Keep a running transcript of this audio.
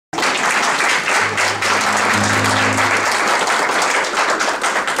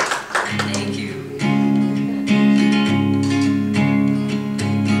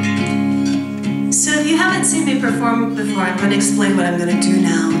before. I'm going to explain what I'm going to do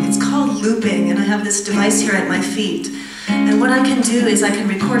now. It's called looping, and I have this device here at my feet. And what I can do is I can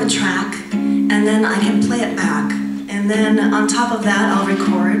record a track, and then I can play it back. And then on top of that, I'll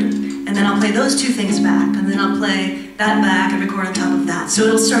record, and then I'll play those two things back, and then I'll play that back and record on top of that. So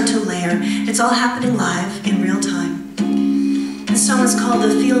it'll start to layer. It's all happening live in real time. This song is called The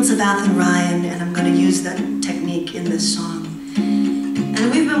Fields of Athenry, and I'm going to use that technique in this song. And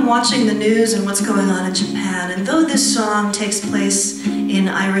we've been watching the news and what's going on in Japan, and though this song takes place in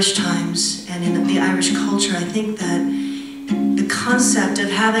Irish times and in the Irish culture, I think that the concept of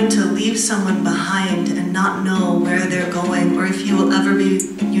having to leave someone behind and not know where they're going or if you will ever be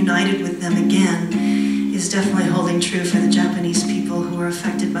united with them again is definitely holding true for the Japanese people who are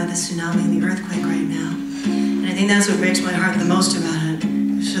affected by the tsunami and the earthquake right now. And I think that's what breaks my heart the most about it.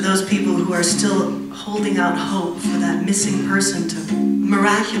 For those people who are still holding out hope for that missing person to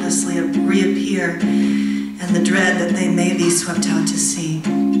miraculously reappear and the dread that they may be swept out to sea.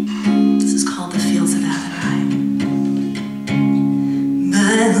 This is called The Fields of Athenry.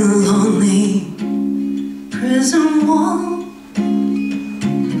 By the lonely prison wall,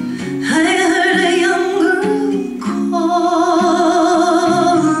 I heard a young girl calling.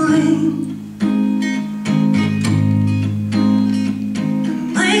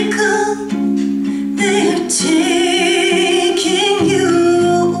 Michael, they are taking you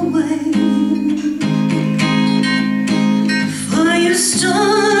away, for your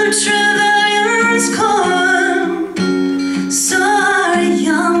star travelers gone. Sorry,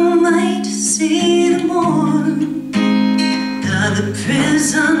 young might see the morn. Now the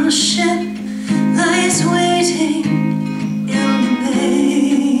prison ship lies waiting in the bay.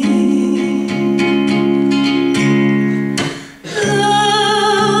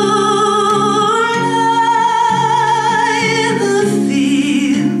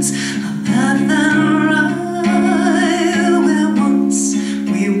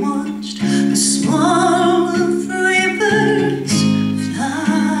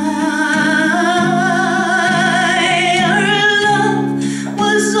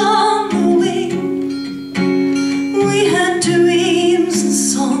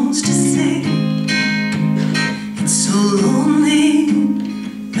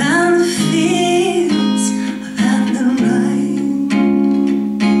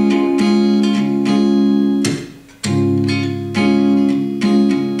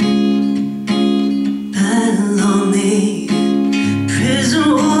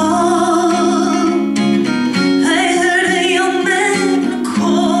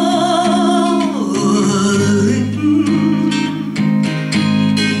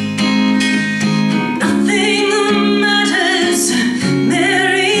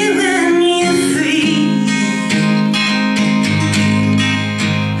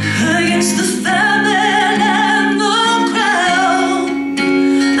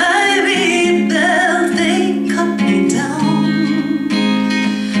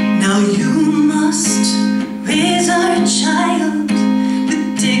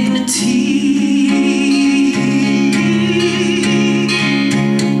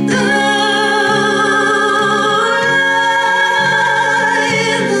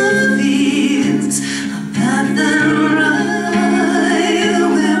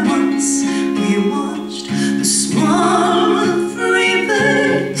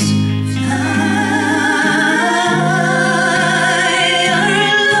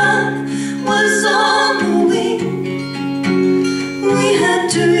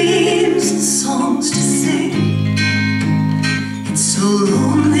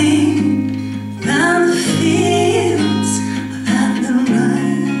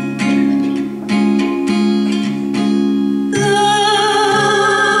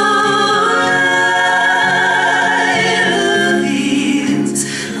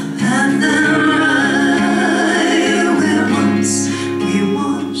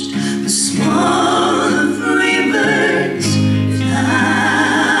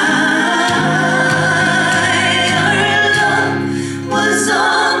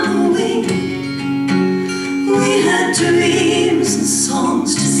 Dreams and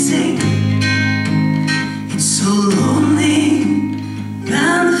songs to sing. It's so lonely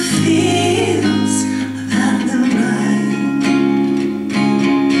round the fields of Athenry.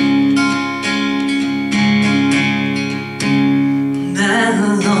 By the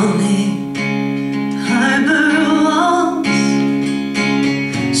lonely harbor walls,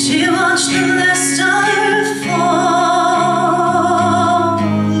 she watched the last star fall.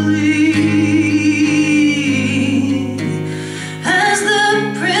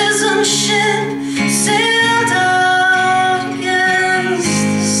 Ship sailed on.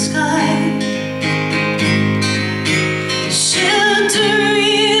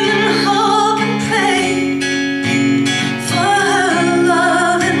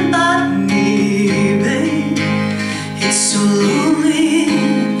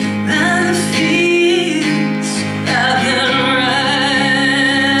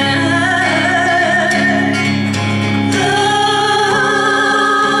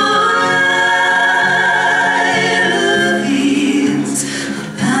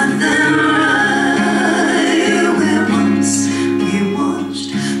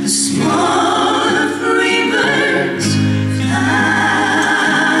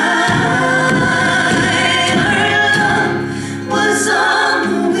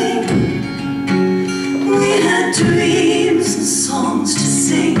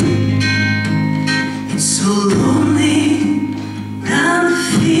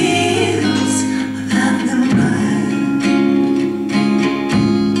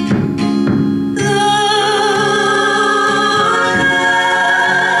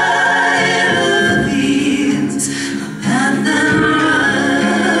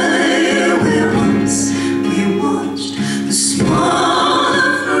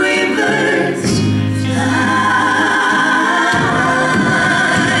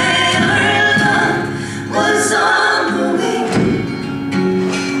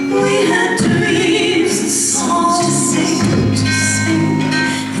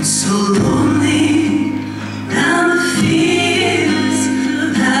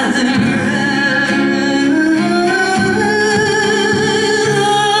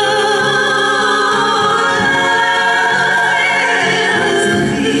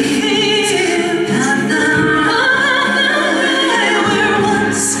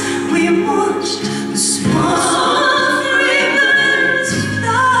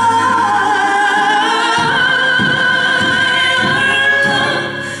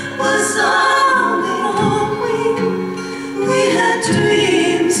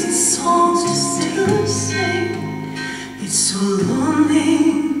 dreams and songs to sing. It's so lonely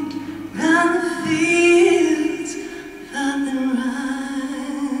round the fields of Athenry.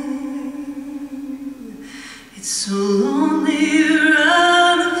 It's so lonely.